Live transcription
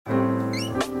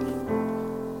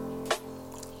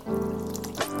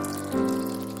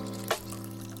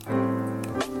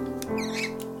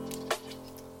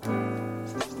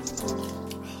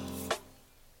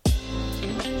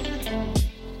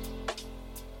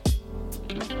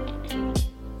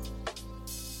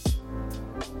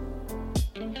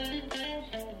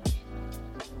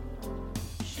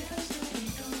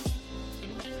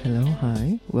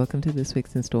Welcome to this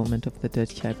week's installment of the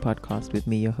Dirty Chat podcast with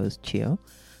me, your host, Chio,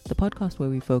 the podcast where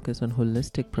we focus on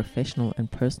holistic professional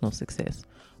and personal success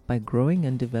by growing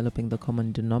and developing the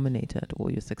common denominator at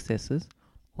all your successes,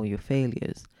 all your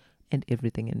failures, and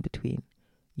everything in between,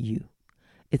 you.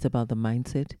 It's about the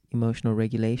mindset, emotional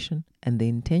regulation, and the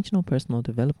intentional personal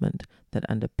development that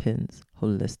underpins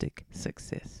holistic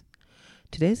success.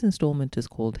 Today's installment is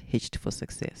called Hitched for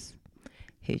Success.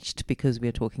 Hitched because we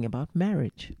are talking about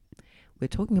marriage. We're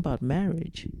talking about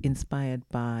marriage inspired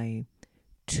by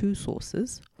two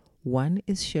sources. One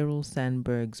is Sheryl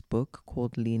Sandberg's book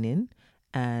called Lean In,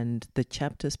 and the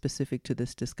chapter specific to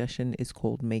this discussion is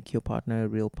called Make Your Partner a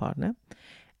Real Partner,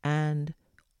 and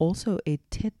also a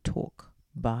TED Talk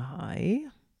by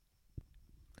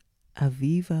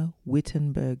Aviva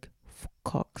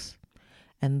Wittenberg-Cox.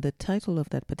 And the title of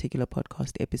that particular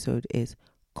podcast episode is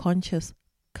Conscious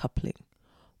Coupling,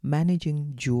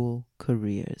 Managing Dual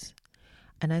Careers.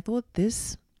 And I thought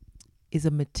this is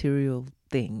a material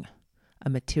thing, a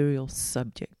material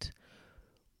subject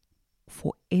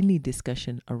for any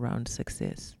discussion around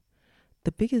success.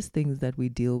 The biggest things that we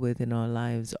deal with in our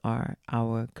lives are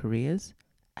our careers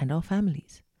and our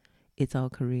families. It's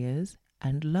our careers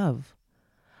and love.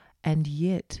 And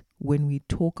yet, when we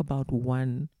talk about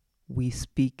one, we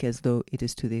speak as though it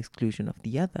is to the exclusion of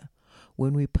the other.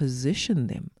 When we position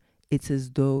them, it's as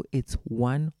though it's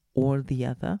one or the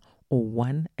other, or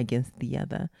one against the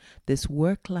other. This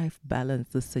work-life balance,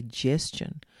 the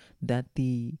suggestion that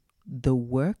the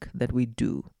work that we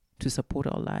do to support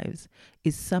our lives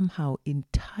is somehow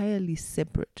entirely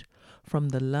separate from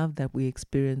the love that we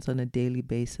experience on a daily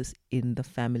basis in the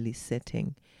family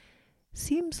setting,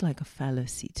 seems like a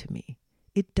fallacy to me.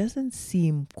 It doesn't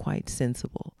seem quite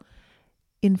sensible.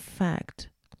 In fact,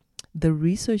 the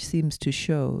research seems to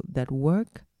show that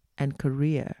work,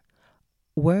 career,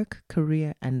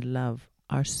 and love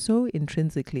are so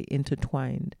intrinsically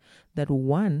intertwined that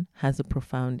one has a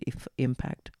profound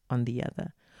impact on the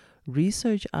other.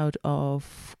 Research out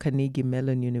of Carnegie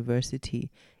Mellon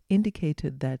University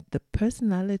indicated that the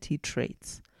personality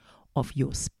traits of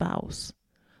your spouse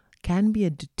can be a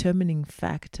determining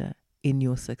factor in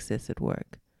your success at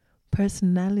work.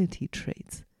 Personality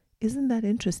traits. Isn't that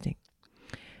interesting?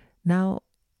 Now,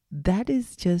 that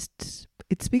is just,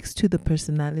 it speaks to the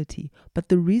personality, but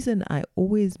the reason I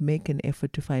always make an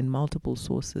effort to find multiple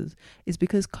sources is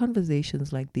because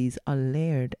conversations like these are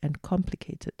layered and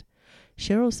complicated.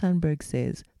 Sheryl Sandberg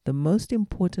says the most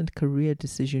important career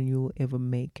decision you will ever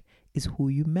make is who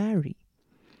you marry.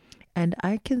 And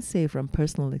I can say from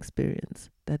personal experience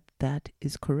that that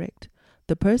is correct.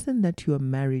 The person that you are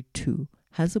married to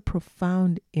has a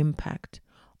profound impact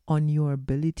on your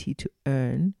ability to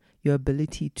earn, your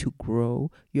ability to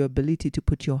grow, your ability to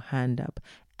put your hand up,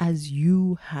 as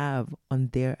you have on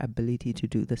their ability to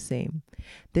do the same.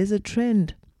 There's a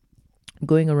trend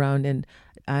going around, and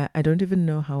I don't even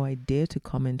know how I dare to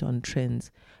comment on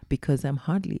trends because I'm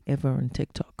hardly ever on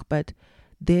TikTok. But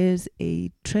there's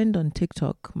a trend on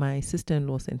TikTok. My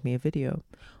sister-in-law sent me a video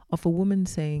of a woman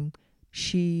saying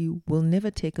she will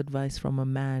never take advice from a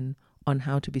man on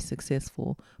how to be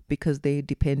successful because they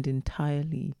depend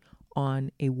entirely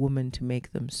on a woman to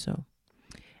make them so.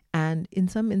 And in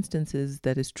some instances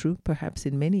that is true, perhaps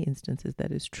in many instances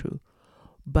that is true.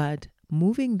 But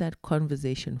moving that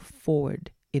conversation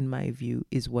forward, in my view,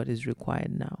 is what is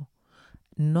required now.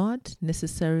 Not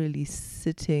necessarily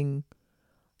sitting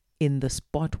in the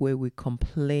spot where we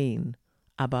complain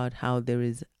about how there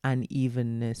is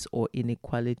unevenness or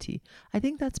inequality. I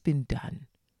think that's been done.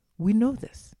 We know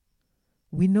this.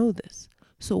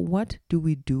 So what do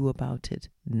we do about it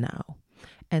now?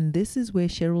 And this is where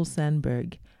Sheryl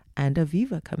Sandberg and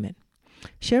Aviva come in.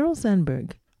 Sheryl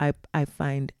Sandberg, I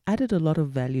find, added a lot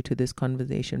of value to this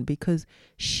conversation because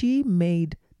she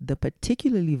made the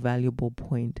particularly valuable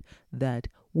point that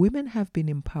women have been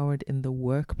empowered in the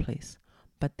workplace,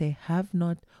 but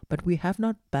we have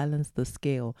not balanced the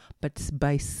scale, but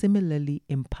by similarly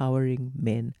empowering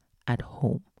men at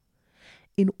home.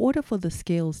 In order for the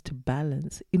scales to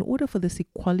balance, in order for this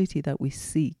equality that we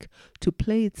seek to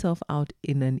play itself out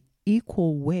in an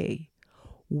equal way,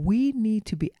 we need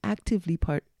to be actively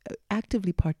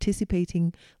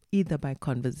participating either by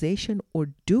conversation or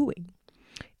doing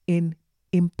in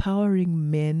empowering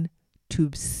men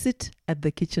to sit at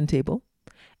the kitchen table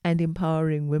and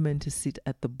empowering women to sit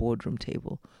at the boardroom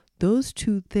table. Those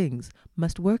two things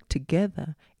must work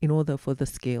together in order for the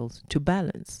scales to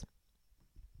balance.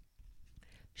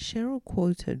 Sheryl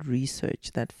quoted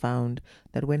research that found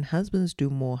that when husbands do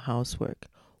more housework,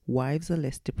 wives are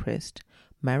less depressed,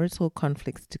 marital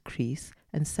conflicts decrease,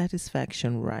 and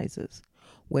satisfaction rises.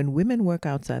 When women work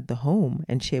outside the home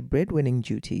and share breadwinning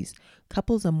duties,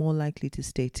 couples are more likely to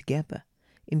stay together.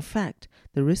 In fact,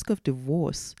 the risk of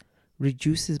divorce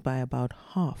reduces by about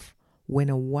half when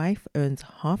a wife earns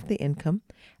half the income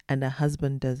and a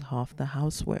husband does half the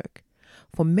housework.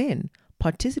 For men,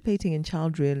 participating in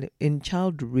child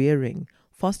rearing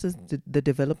fosters the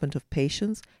development of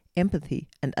patience, empathy,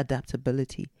 and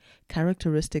adaptability,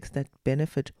 characteristics that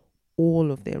benefit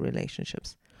all of their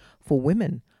relationships. For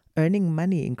women, earning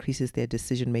money increases their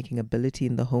decision-making ability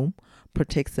in the home,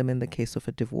 protects them in the case of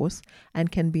a divorce,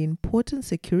 and can be important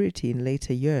security in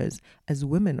later years, as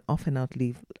women often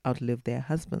outlive their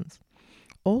husbands.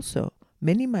 Also,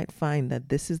 many might find that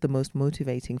this is the most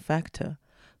motivating factor.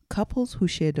 Couples who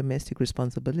share domestic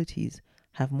responsibilities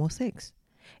have more sex.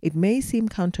 It may seem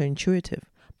counterintuitive,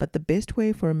 but the best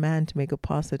way for a man to make a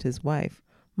pass at his wife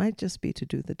might just be to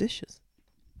do the dishes.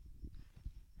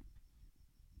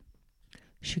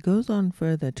 She goes on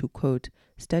further to quote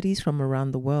studies from around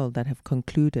the world that have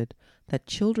concluded that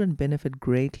children benefit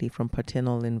greatly from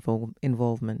paternal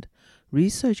involvement.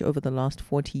 Research over the last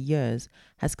 40 years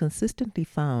has consistently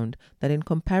found that in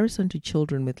comparison to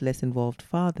children with less involved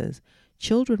fathers,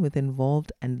 children with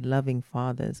involved and loving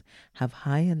fathers have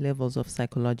higher levels of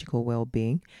psychological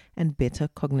well-being and better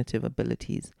cognitive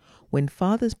abilities. When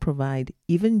fathers provide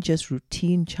even just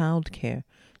routine childcare,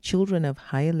 children have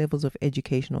higher levels of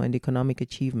educational and economic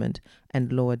achievement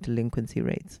and lower delinquency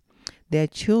rates. Their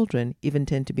children even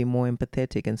tend to be more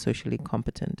empathetic and socially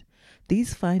competent.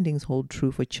 These findings hold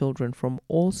true for children from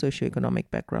all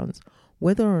socioeconomic backgrounds,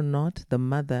 whether or not the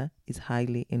mother is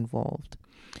highly involved.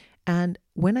 And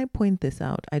when I point this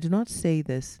out, I do not say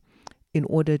this in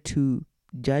order to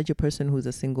judge a person who's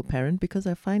a single parent, because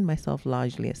I find myself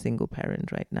largely a single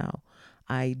parent right now.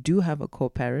 I do have a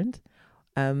co-parent,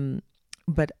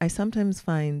 but I sometimes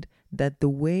find that the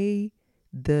way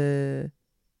the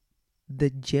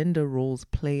gender roles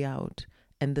play out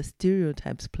and the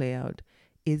stereotypes play out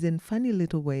is in funny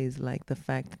little ways, like the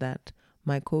fact that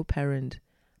my co-parent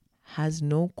has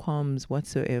no qualms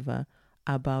whatsoever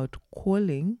about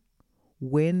calling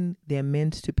when they're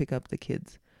meant to pick up the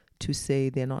kids to say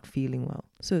they're not feeling well.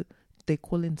 So they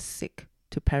call in sick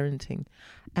to parenting.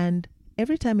 And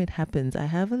every time it happens, I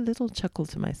have a little chuckle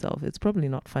to myself. It's probably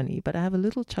not funny, but I have a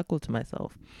little chuckle to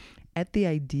myself at the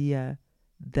idea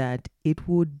that it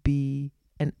would be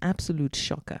an absolute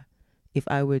shocker if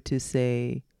I were to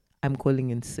say, I'm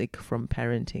calling in sick from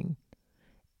parenting.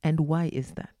 And why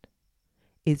is that?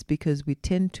 It's because we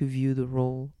tend to view the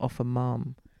role of a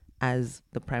mom as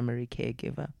the primary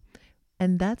caregiver.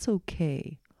 And that's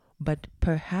okay, but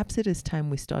perhaps it is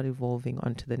time we start evolving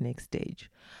onto the next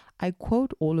stage. I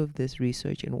quote all of this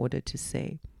research in order to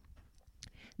say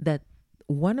that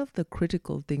one of the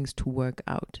critical things to work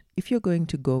out, if you're going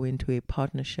to go into a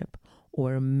partnership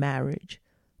or a marriage,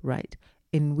 right,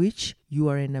 in which you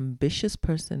are an ambitious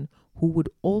person who would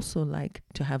also like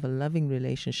to have a loving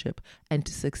relationship and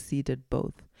to succeed at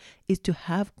both, is to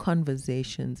have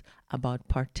conversations about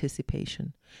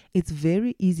participation. It's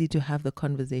very easy to have the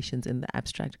conversations in the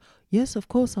abstract. Yes, of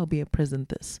course, I'll be a present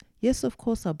this. Yes, of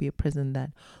course, I'll be a present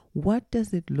that. What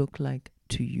does it look like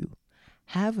to you?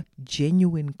 Have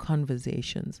genuine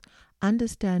conversations.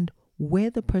 Understand where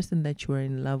the person that you are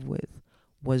in love with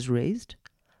was raised,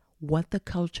 what the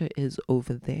culture is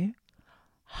over there,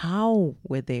 how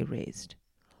were they raised,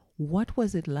 what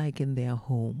was it like in their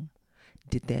home,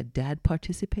 did their dad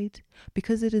participate?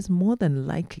 Because it is more than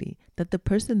likely that the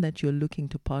person that you're looking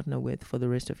to partner with for the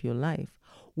rest of your life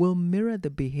will mirror the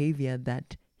behavior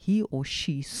that he or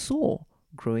she saw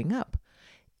growing up.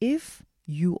 If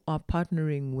you are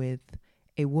partnering with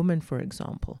a woman, for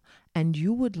example, and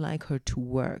you would like her to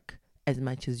work as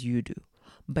much as you do,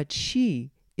 but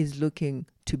she is looking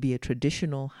to be a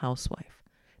traditional housewife,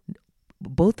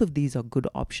 both of these are good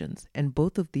options, and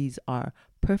both of these are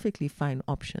perfectly fine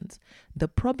options. The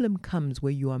problem comes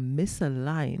where you are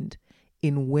misaligned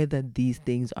in whether these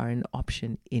things are an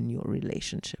option in your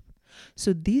relationship.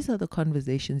 So these are the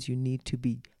conversations you need to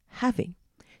be having.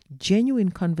 Genuine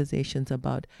conversations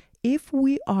about if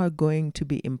we are going to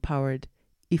be empowered,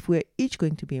 if we're each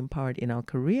going to be empowered in our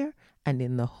career and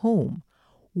in the home,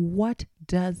 what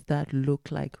does that look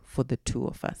like for the two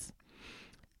of us?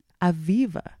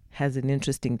 Aviva has an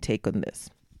interesting take on this.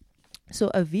 So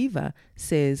Aviva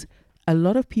says a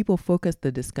lot of people focus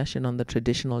the discussion on the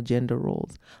traditional gender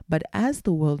roles, but as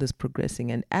the world is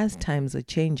progressing and as times are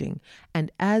changing,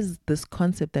 and as this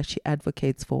concept that she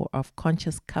advocates for of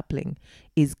conscious coupling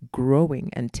is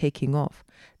growing and taking off,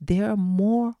 there are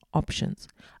more options.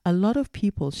 A lot of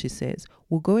people, she says,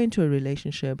 will go into a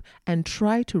relationship and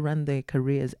try to run their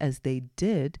careers as they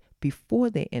did before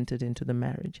they entered into the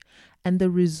marriage. And the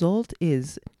result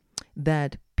is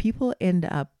that people end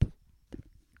up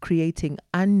creating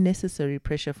unnecessary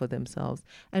pressure for themselves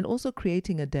and also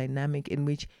creating a dynamic in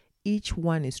which each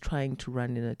one is trying to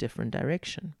run in a different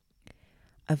direction.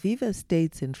 Aviva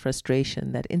states in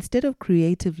frustration that instead of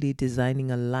creatively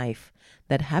designing a life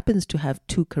that happens to have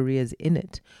two careers in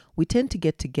it, we tend to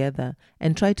get together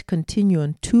and try to continue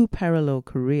on two parallel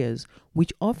careers,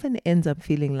 which often ends up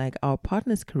feeling like our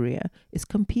partner's career is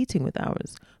competing with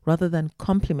ours rather than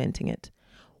complementing it.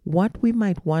 What we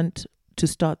might want to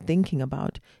start thinking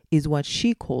about is what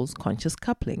she calls conscious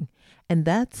coupling, and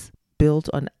that's built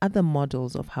on other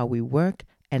models of how we work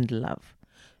and love.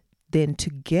 Then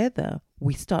together,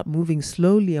 we start moving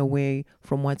slowly away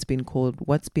from what's been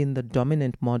the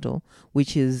dominant model,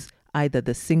 which is either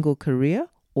the single career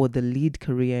or the lead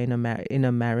career in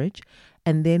a marriage.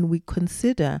 And then we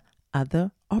consider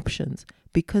other options,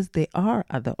 because there are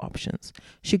other options.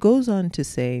 She goes on to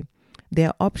say there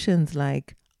are options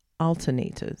like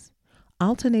alternators.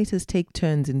 Alternators take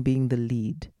turns in being the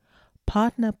lead.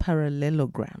 Partner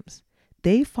parallelograms.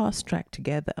 They fast track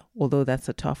together, although that's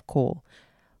a tough call.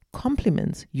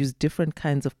 Complements use different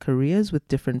kinds of careers with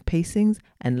different pacings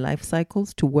and life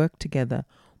cycles to work together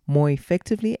more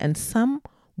effectively, and some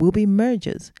will be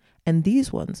mergers, and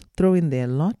these ones throw in their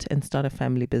lot and start a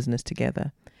family business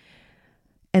together.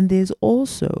 And there's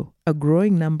also a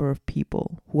growing number of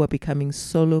people who are becoming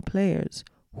solo players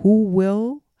who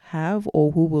will have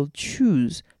or who will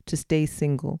choose to stay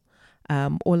single,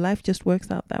 or life just works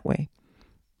out that way.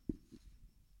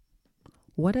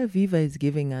 What Aviva is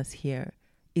giving us here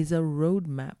is a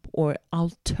roadmap or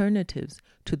alternatives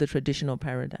to the traditional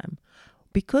paradigm.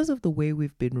 Because of the way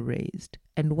we've been raised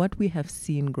and what we have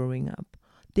seen growing up,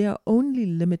 there are only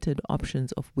limited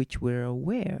options of which we're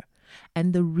aware.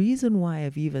 And the reason why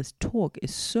Aviva's talk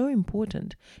is so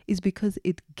important is because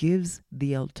it gives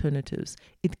the alternatives.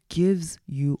 It gives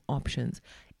you options.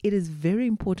 It is very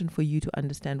important for you to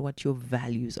understand what your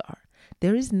values are.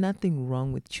 There is nothing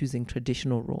wrong with choosing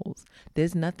traditional roles.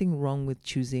 There's nothing wrong with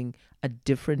choosing a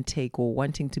different take or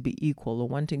wanting to be equal or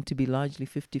wanting to be largely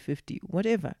 50-50,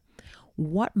 whatever.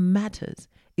 What matters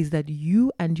is that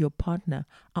you and your partner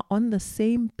are on the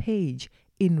same page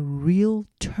in real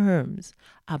terms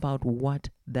about what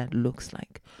that looks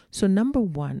like. So number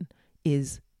one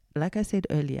is, like I said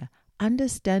earlier,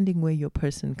 understanding where your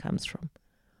person comes from,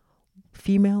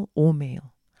 female or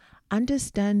male,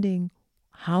 understanding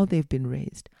how they've been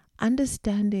raised,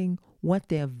 understanding what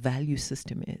their value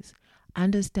system is,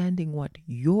 understanding what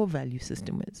your value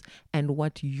system is, and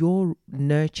what your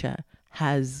nurture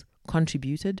has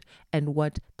contributed, and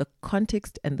what the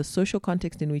context and the social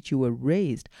context in which you were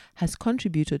raised has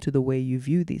contributed to the way you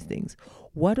view these things.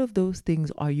 What of those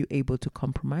things are you able to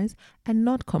compromise and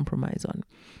not compromise on?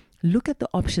 Look at the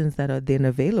options that are then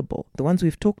available, the ones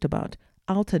we've talked about: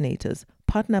 alternators,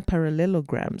 partner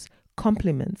parallelograms,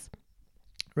 complements,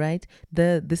 right?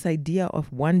 This idea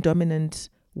of one dominant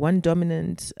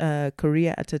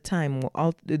career at a time,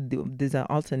 or these are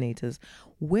alternators.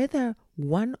 Whether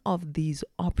one of these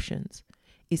options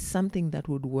is something that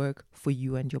would work for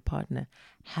you and your partner,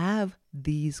 have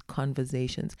these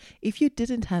conversations. If you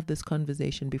didn't have this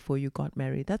conversation before you got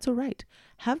married, that's all right.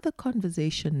 Have the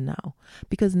conversation now,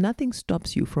 because nothing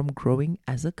stops you from growing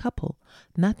as a couple.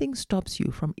 Nothing stops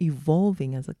you from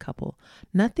evolving as a couple.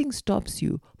 Nothing stops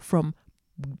you from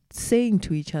saying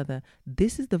to each other,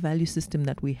 this is the value system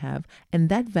that we have, and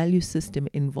that value system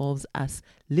involves us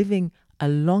living a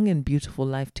long and beautiful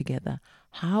life together.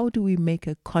 How do we make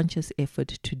a conscious effort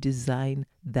to design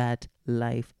that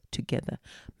life together?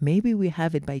 Maybe we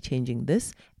have it by changing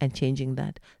this and changing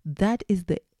that. That is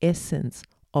the essence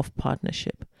of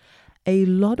partnership. A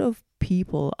lot of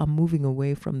people are moving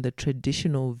away from the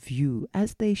traditional view,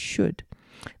 as they should,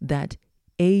 that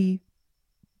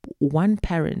one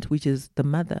parent, which is the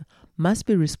mother, must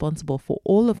be responsible for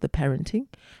all of the parenting,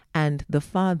 and the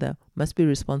father must be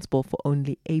responsible for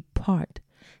only a part.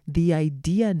 The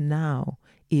idea now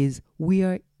is we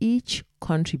are each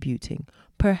contributing.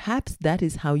 Perhaps that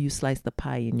is how you slice the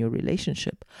pie in your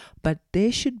relationship, but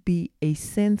there should be a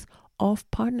sense of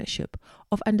partnership,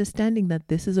 of understanding that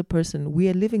this is a person, we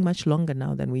are living much longer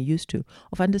now than we used to,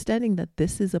 of understanding that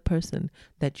this is a person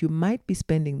that you might be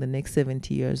spending the next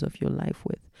 70 years of your life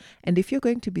with. And if you're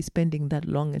going to be spending that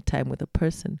long a time with a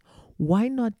person, why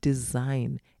not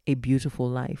design a beautiful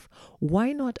life?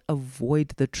 Why not avoid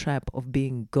the trap of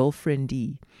being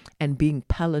girlfriendy and being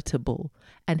palatable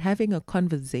and having a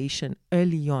conversation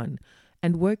early on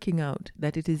and working out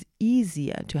that it is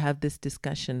easier to have this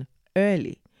discussion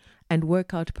early and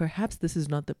work out perhaps this is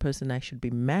not the person I should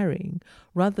be marrying,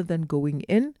 rather than going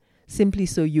in, simply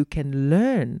so you can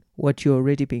learn what you're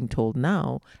already being told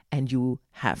now, and you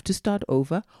have to start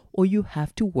over, or you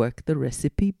have to work the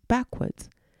recipe backwards.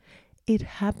 It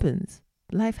happens.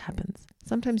 Life happens.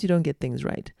 Sometimes you don't get things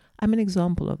right. I'm an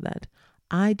example of that.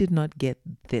 I did not get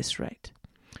this right.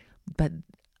 But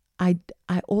I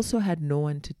also had no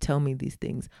one to tell me these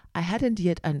things. I hadn't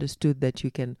yet understood that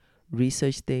you can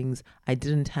research things. I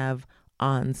didn't have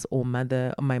aunts or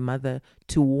my mother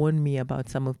to warn me about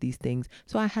some of these things.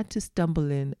 So I had to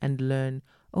stumble in and learn,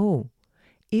 oh,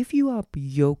 if you are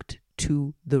yoked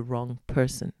to the wrong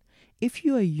person, if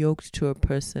you are yoked to a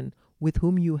person with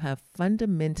whom you have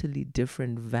fundamentally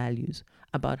different values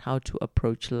about how to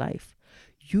approach life,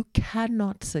 you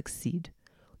cannot succeed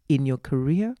in your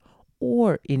career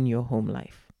or in your home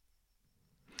life.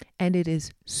 And it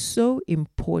is so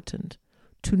important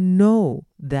to know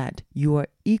that you are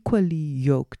equally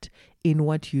yoked in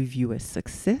what you view as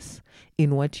success,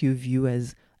 in what you view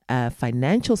as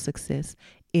financial success,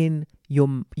 in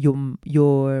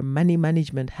your money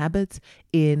management habits,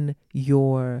 in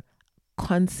your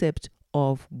concept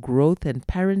of growth and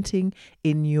parenting,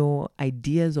 in your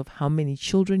ideas of how many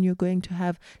children you're going to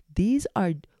have. These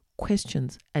are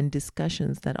questions and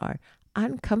discussions that are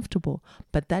uncomfortable,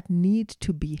 but that need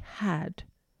to be had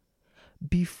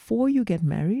before you get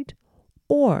married,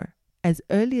 or as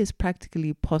early as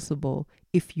practically possible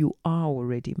if you are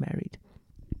already married.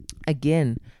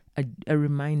 Again, a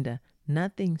reminder,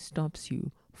 nothing stops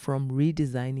you from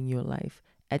redesigning your life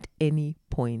at any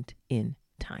point in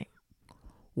time.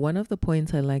 One of the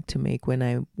points I like to make when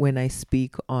I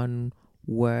speak on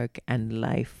work and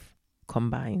life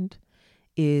combined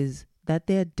is that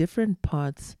there are different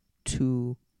parts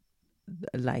to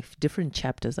life, different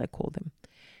chapters, I call them.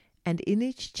 And in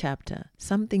each chapter,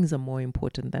 some things are more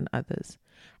important than others.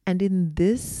 And in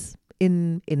this,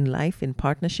 in life, in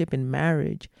partnership, in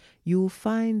marriage, you will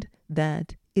find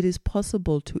that it is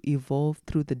possible to evolve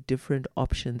through the different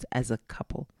options as a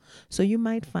couple. So you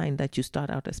might find that you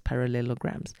start out as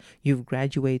parallelograms. You've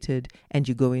graduated and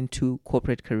you go into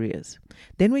corporate careers.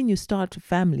 Then when you start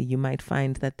family, you might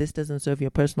find that this doesn't serve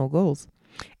your personal goals,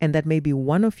 and that maybe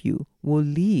one of you will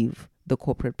leave the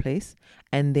corporate place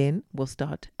and then will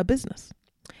start a business.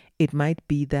 It might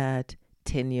be that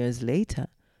 10 years later,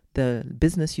 the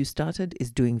business you started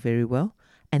is doing very well,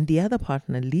 and the other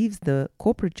partner leaves the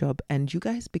corporate job and you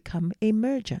guys become a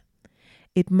merger.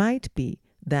 It might be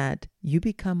that you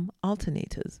become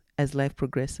alternators as life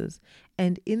progresses.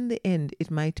 And in the end,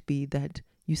 it might be that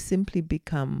you simply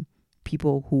become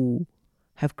people who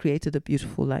have created a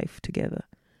beautiful life together.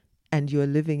 And you're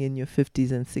living in your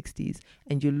 50s and 60s,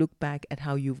 and you look back at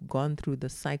how you've gone through the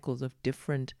cycles of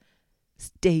different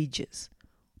stages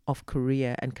of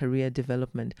career and career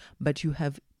development, but you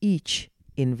have each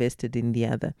invested in the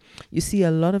other. You see,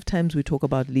 a lot of times we talk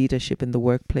about leadership in the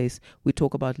workplace, we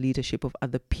talk about leadership of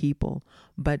other people,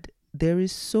 but there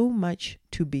is so much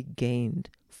to be gained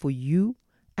for you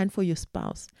and for your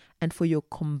spouse and for your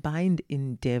combined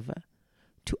endeavor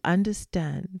to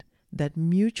understand that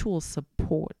mutual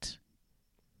support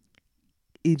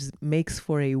makes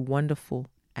for a wonderful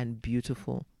and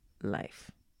beautiful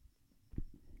life.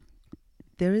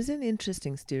 There is an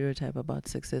interesting stereotype about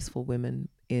successful women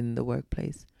in the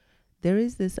workplace. There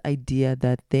is this idea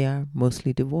that they are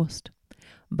mostly divorced.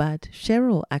 But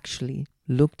Cheryl actually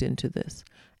looked into this,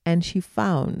 and she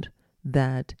found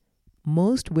that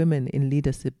most women in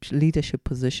leadership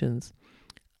positions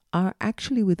are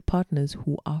actually with partners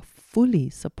who are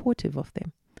fully supportive of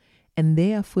them. And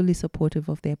they are fully supportive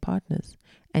of their partners.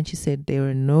 And she said there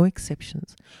are no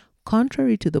exceptions.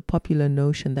 Contrary to the popular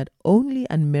notion that only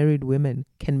unmarried women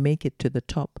can make it to the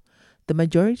top, the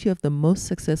majority of the most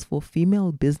successful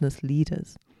female business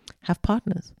leaders have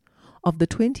partners. Of the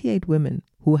 28 women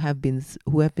who have been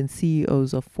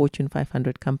CEOs of Fortune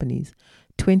 500 companies,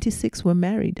 26 were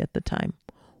married at the time.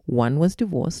 One was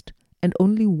divorced, and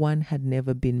only one had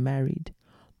never been married.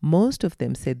 Most of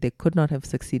them said they could not have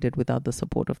succeeded without the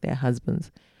support of their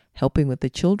husbands, helping with the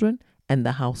children and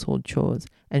the household chores,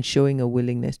 and showing a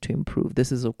willingness to improve.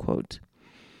 This is a quote.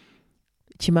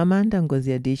 Chimamanda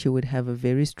Ngozi Adichie would have a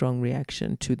very strong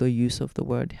reaction to the use of the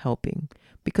word helping,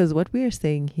 because what we are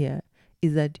saying here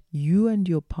is that you and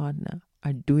your partner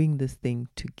are doing this thing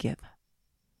together.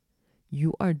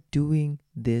 You are doing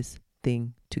this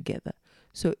thing together.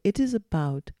 So it is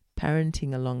about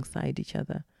parenting alongside each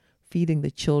other, feeding the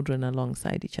children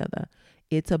alongside each other.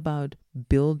 It's about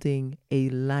building a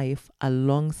life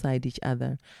alongside each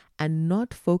other and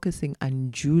not focusing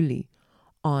unduly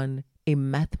on a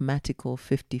mathematical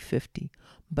 50-50,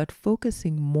 but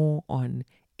focusing more on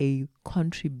a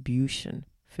contribution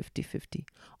 50-50,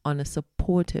 on a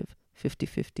supportive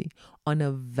 50-50, on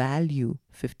a value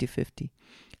 50-50.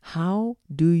 How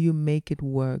do you make it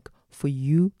work for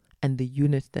you and the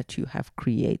unit that you have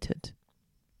created?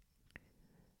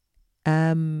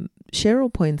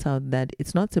 Cheryl points out that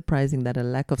it's not surprising that a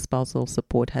lack of spousal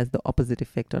support has the opposite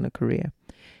effect on a career.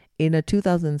 In a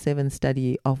 2007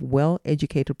 study of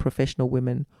well-educated professional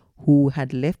women who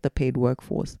had left the paid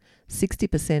workforce,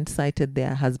 60% cited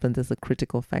their husbands as a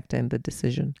critical factor in the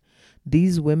decision.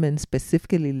 These women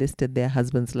specifically listed their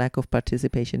husbands' lack of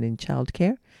participation in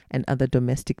childcare and other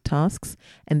domestic tasks,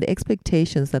 and the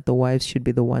expectations that the wives should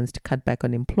be the ones to cut back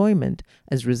on employment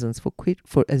as reasons for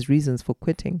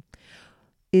quitting.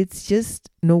 It's just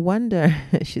no wonder,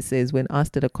 she says, when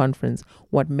asked at a conference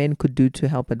what men could do to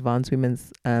help advance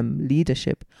women's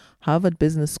leadership, Harvard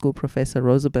Business School professor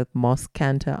Rosabeth Moss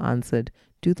Cantor answered,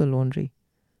 "Do the laundry."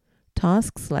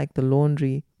 Tasks like the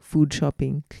laundry, food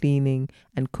shopping, cleaning,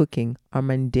 and cooking are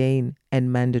mundane and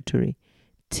mandatory.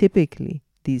 Typically,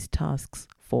 these tasks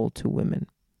fall to women.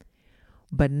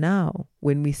 But now,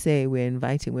 when we say we're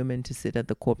inviting women to sit at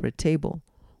the corporate table,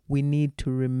 we need to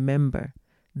remember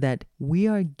that we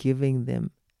are giving them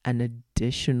an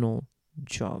additional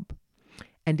job.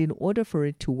 And in order for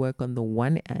it to work on the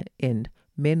one end,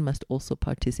 men must also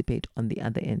participate on the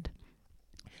other end.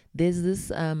 There's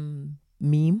this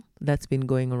meme that's been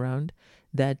going around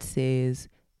that says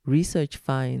research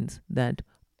finds that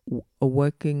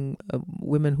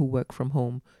women who work from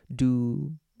home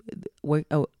do work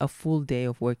a full day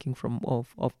of working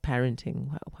of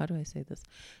parenting. How do I say this?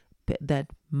 That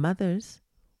mothers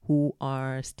who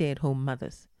are stay-at-home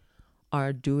mothers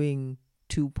are doing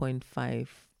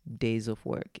 2.5 days of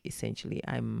work, essentially.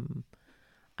 I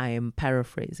am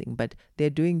paraphrasing, but they're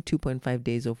doing 2.5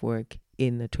 days of work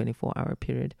in a 24-hour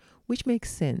period, which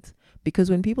makes sense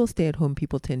because when people stay at home,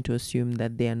 people tend to assume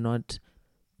that they're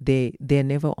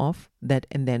never off,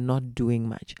 and they're not doing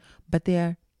much, but they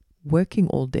are working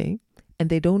all day and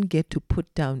they don't get to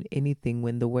put down anything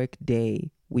when the work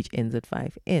day, which ends at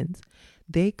 5, ends.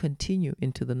 They continue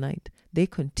into the night. They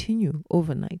continue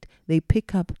overnight. They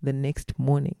pick up the next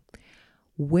morning.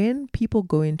 When people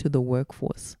go into the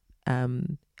workforce,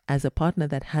 as a partner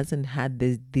that hasn't had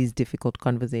these difficult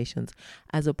conversations,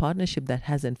 as a partnership that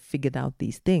hasn't figured out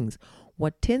these things,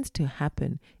 what tends to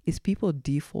happen is people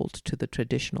default to the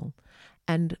traditional.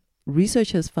 And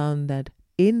research has found that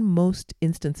in most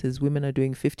instances, women are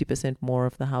doing 50% more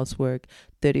of the housework,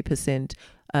 30%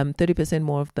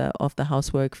 more of the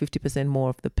housework, 50% more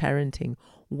of the parenting,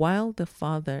 while the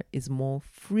father is more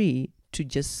free to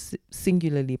just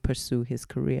singularly pursue his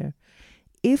career.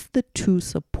 If the two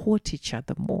support each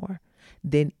other more,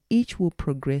 then each will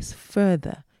progress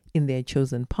further in their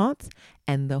chosen paths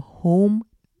and the home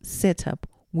setup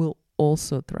will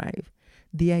also thrive.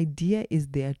 The idea is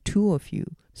there are two of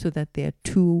you so that there are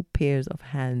two pairs of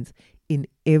hands in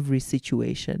every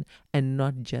situation and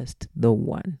not just the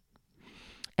one.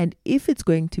 And if it's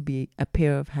going to be a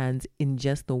pair of hands in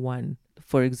just the one,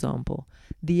 for example,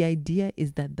 the idea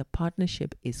is that the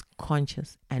partnership is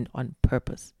conscious and on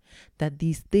purpose, that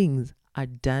these things are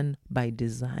done by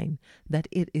design, that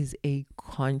it is a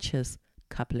conscious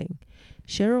coupling.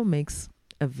 Cheryl makes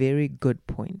a very good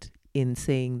point in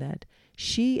saying that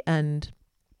she and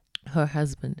her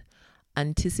husband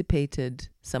anticipated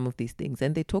some of these things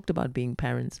and they talked about being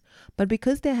parents, but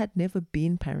because they had never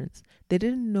been parents, they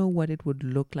didn't know what it would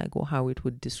look like or how it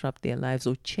would disrupt their lives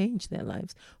or change their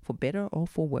lives for better or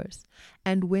for worse.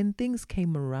 And when things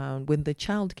came around, when the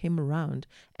child came around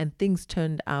and things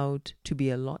turned out to be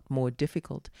a lot more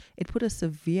difficult, it put a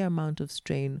severe amount of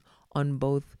strain on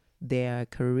both their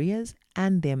careers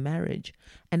and their marriage.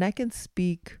 And I can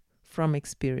speak from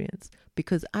experience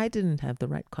because I didn't have the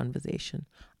right conversation.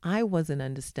 I wasn't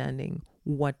understanding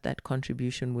what that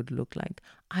contribution would look like.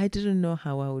 I didn't know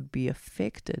how I would be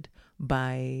affected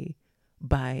by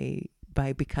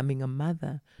becoming a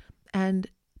mother. And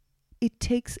it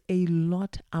takes a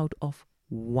lot out of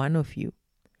one of you.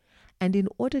 And in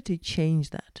order to change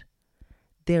that,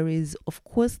 there is, of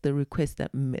course, the request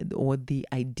that or the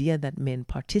idea that men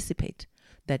participate,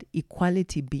 that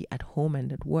equality be at home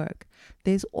and at work.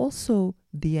 There's also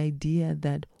the idea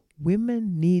that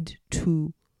women need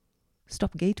to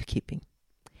stop gatekeeping.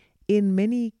 In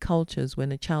many cultures,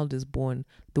 when a child is born,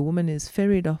 the woman is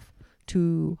ferried off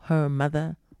to her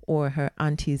mother or her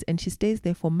aunties, and she stays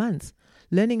there for months,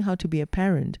 learning how to be a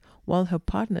parent, while her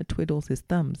partner twiddles his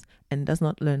thumbs and does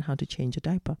not learn how to change a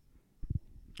diaper.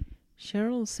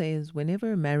 Cheryl says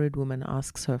whenever a married woman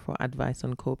asks her for advice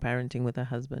on co-parenting with her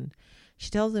husband, she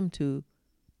tells him to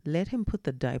let him put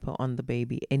the diaper on the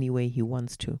baby any way he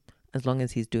wants to, as long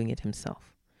as he's doing it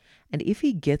himself. And if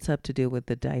he gets up to deal with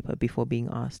the diaper before being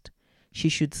asked, She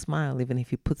should smile even if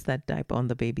he puts that diaper on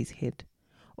the baby's head.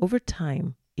 Over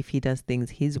time, if he does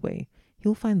things his way,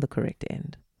 he'll find the correct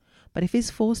end. But if he's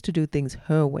forced to do things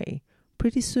her way,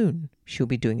 pretty soon she'll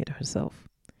be doing it herself.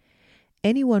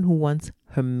 Anyone who wants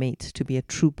her mate to be a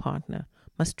true partner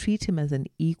must treat him as an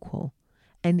equal,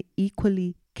 an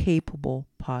equally capable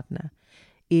partner.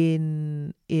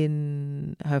 In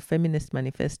her feminist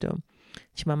manifesto,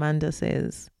 Chimamanda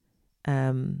says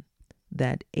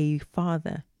that a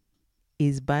father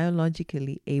is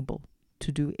biologically able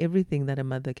to do everything that a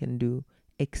mother can do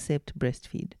except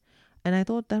breastfeed. And I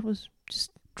thought that was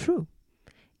just true.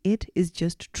 It is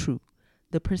just true.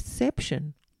 The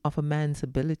perception of a man's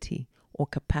ability or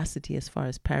capacity as far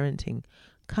as parenting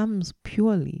comes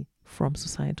purely from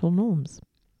societal norms.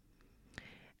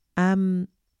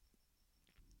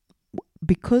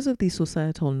 Because of these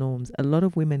societal norms, a lot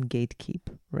of women gatekeep,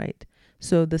 right?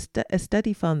 So a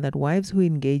study found that wives who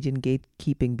engage in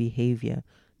gatekeeping behavior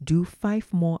do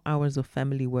 5 more hours of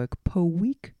family work per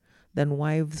week than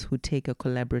wives who take a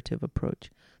collaborative approach.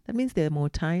 That means they're more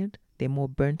tired, they're more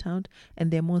burnt out,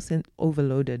 and they're more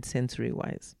overloaded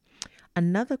sensory-wise.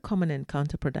 Another common and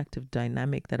counterproductive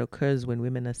dynamic that occurs when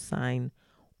women assign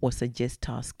or suggest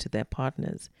tasks to their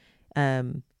partners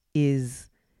is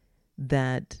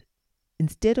that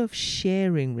instead of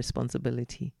sharing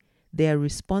responsibility, they are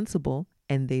responsible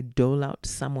and they dole out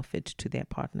some of it to their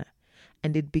partner.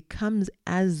 And it becomes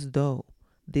as though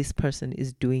this person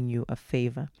is doing you a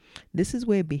favor. This is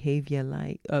where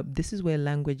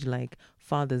language like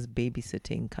father's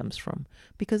babysitting comes from.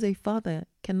 Because a father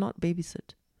cannot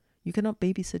babysit. You cannot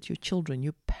babysit your children.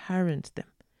 You parent them.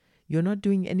 You're not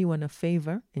doing anyone a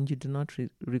favor, and you do not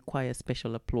require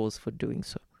special applause for doing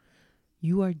so.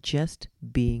 You are just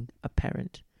being a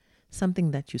parent,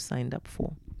 something that you signed up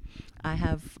for. I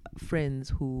have friends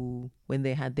who, when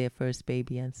they had their first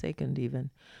baby and second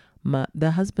even,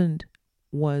 the husband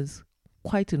was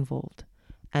quite involved,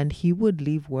 and he would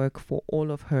leave work for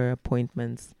all of her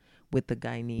appointments with the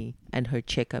gynae and her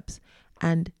checkups,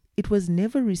 and it was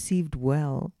never received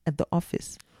well at the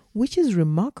office, which is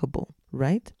remarkable,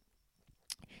 right?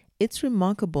 It's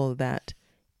remarkable that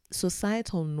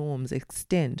societal norms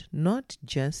extend not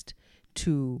just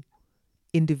to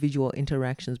individual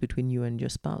interactions between you and your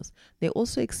spouse. They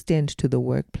also extend to the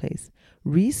workplace.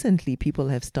 Recently, people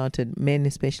have started, men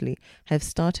especially, have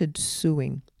started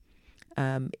suing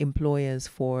employers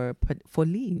for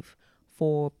leave,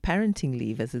 for parenting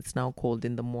leave, as it's now called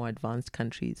in the more advanced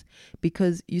countries.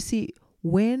 Because you see,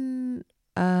 when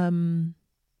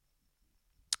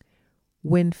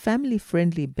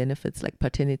family-friendly benefits like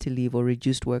paternity leave or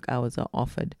reduced work hours are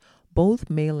offered, both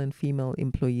male and female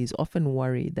employees often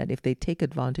worry that if they take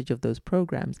advantage of those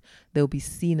programs, they'll be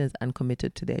seen as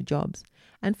uncommitted to their jobs.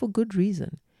 And for good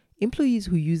reason. Employees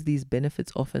who use these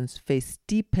benefits often face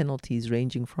steep penalties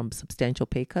ranging from substantial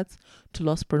pay cuts to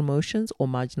lost promotions or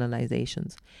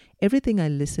marginalizations. Everything I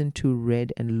listened to,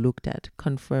 read, and looked at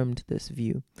confirmed this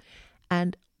view.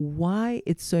 And why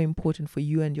it's so important for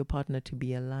you and your partner to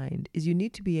be aligned is you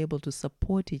need to be able to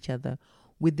support each other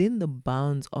within the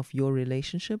bounds of your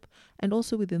relationship and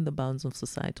also within the bounds of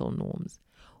societal norms.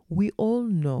 We all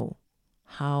know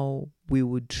how we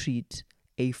would treat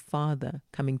a father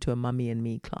coming to a mommy and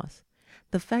me class.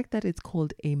 The fact that it's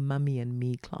called a mommy and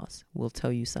me class will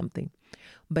tell you something.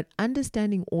 But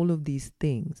understanding all of these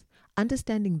things,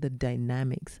 understanding the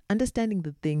dynamics, understanding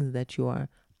the things that you are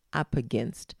up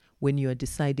against when you are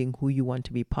deciding who you want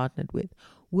to be partnered with,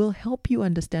 will help you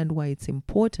understand why it's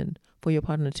important for your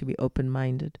partner to be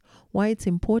open-minded, why it's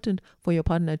important for your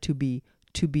partner to be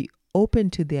open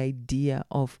to the idea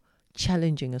of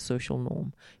challenging a social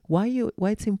norm, why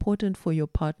it's important for your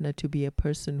partner to be a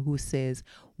person who says,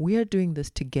 we are doing this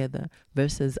together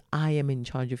versus I am in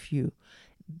charge of you.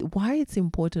 Why it's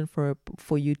important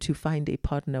for you to find a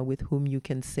partner with whom you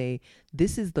can say,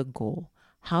 this is the goal.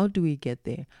 How do we get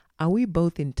there? Are we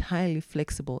both entirely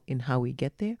flexible in how we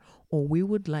get there, or we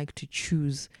would like to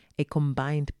choose a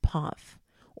combined path,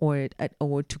 or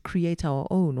to create our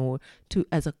own, or to,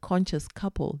 as a conscious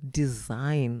couple,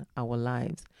 design our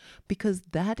lives? Because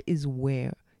that is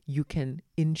where you can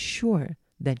ensure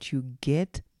that you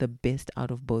get the best out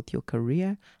of both your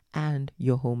career and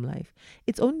your home life.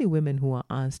 It's only women who are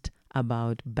asked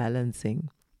about balancing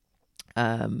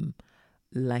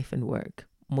life and work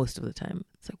most of the time.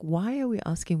 It's like, why are we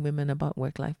asking women about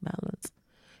work-life balance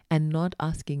and not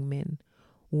asking men?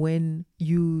 When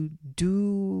you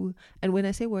do, and when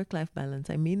I say work-life balance,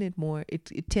 I mean it more,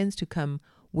 it tends to come,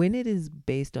 when it is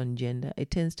based on gender, it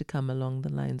tends to come along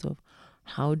the lines of,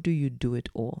 how do you do it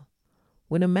all?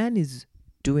 When a man is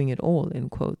doing it all, in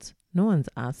quotes, no one's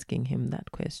asking him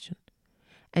that question.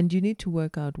 And you need to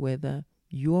work out whether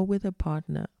you're with a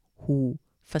partner who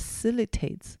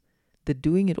facilitates the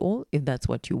doing it all, if that's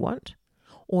what you want,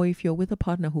 or if you're with a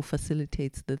partner who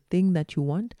facilitates the thing that you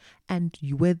want, and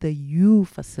whether you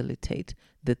facilitate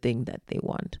the thing that they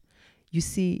want. You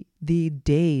see, the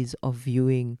days of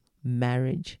viewing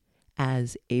marriage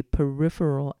as a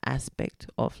peripheral aspect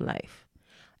of life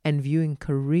and viewing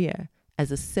career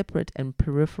as a separate and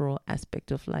peripheral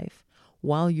aspect of life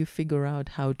while you figure out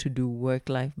how to do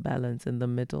work-life balance in the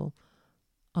middle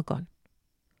are gone.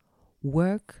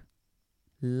 Work,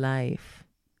 life,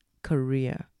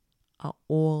 career are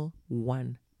all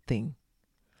one thing.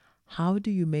 How do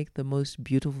you make the most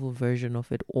beautiful version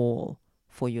of it all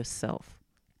for yourself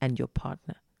and your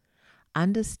partner?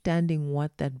 Understanding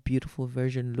what that beautiful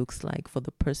version looks like for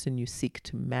the person you seek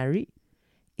to marry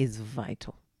is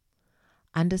vital.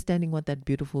 Understanding what that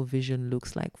beautiful vision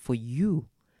looks like for you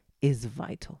is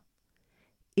vital.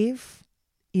 If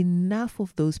enough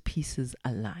of those pieces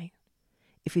align,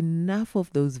 if enough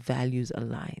of those values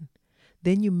align,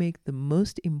 then you make the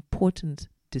most important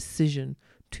decision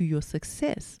to your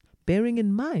success, bearing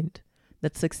in mind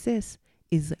that success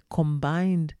is a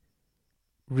combined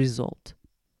result.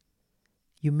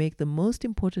 You make the most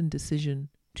important decision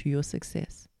to your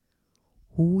success,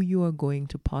 who you are going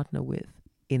to partner with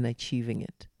in achieving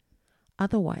it.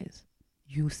 Otherwise,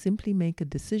 you simply make a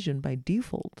decision by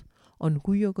default on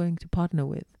who you're going to partner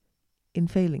with in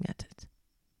failing at it.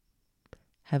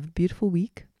 Have a beautiful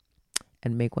week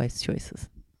and make wise choices.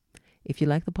 If you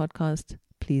like the podcast,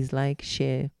 please like,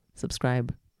 share,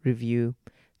 subscribe, review.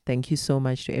 Thank you so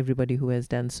much to everybody who has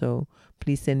done so.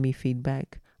 Please send me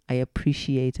feedback. I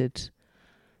appreciate it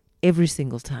every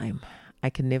single time. I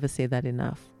can never say that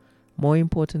enough. More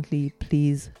importantly,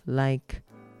 please like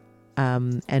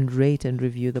and rate and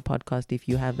review the podcast if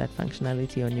you have that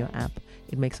functionality on your app.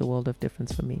 It makes a world of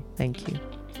difference for me. Thank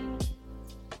you.